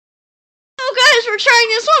guys, we're trying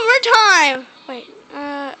this one more time. Wait,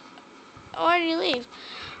 why did you leave?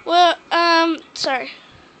 Well, sorry.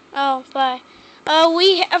 Oh, bye.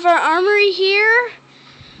 We have our armory here.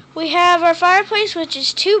 We have our fireplace, which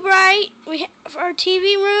is too bright. We have our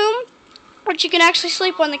TV room, which you can actually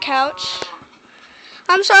sleep on the couch.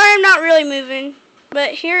 I'm sorry, I'm not really moving.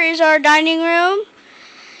 But here is our dining room.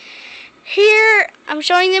 Here, I'm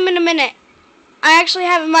showing them in a minute. I actually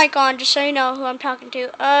have a mic on, just so you know who I'm talking to.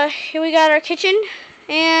 Here we got our kitchen,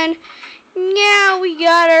 and now we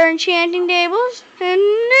got our enchanting tables, and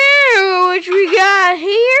now what we got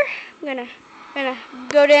here. I'm gonna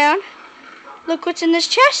go down. Look what's in this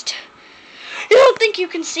chest. You don't think you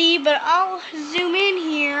can see, but I'll zoom in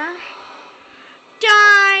here.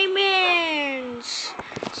 Diamonds!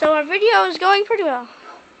 So our video is going pretty well.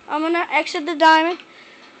 I'm gonna exit the diamond.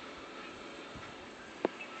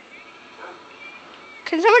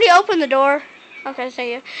 Can somebody open the door? Okay, thank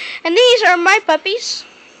you. And these are my puppies.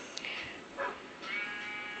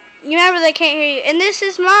 Remember, they can't hear you. And this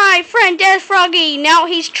is my friend, Death Froggy. Now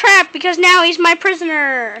he's trapped because now he's my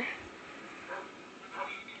prisoner.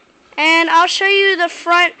 And I'll show you the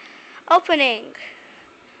front opening.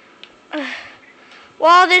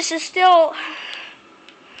 While this is still...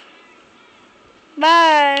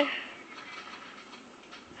 Bye.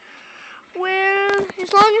 Well,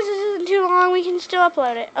 as long as this isn't too long, we can still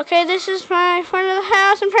upload it. Okay, this is my front of the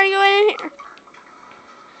house. I'm trying to go in here.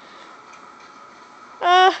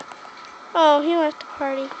 Oh, he left the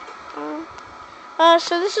party.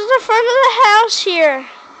 So this is the front of the house here.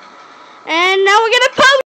 And now we're gonna post.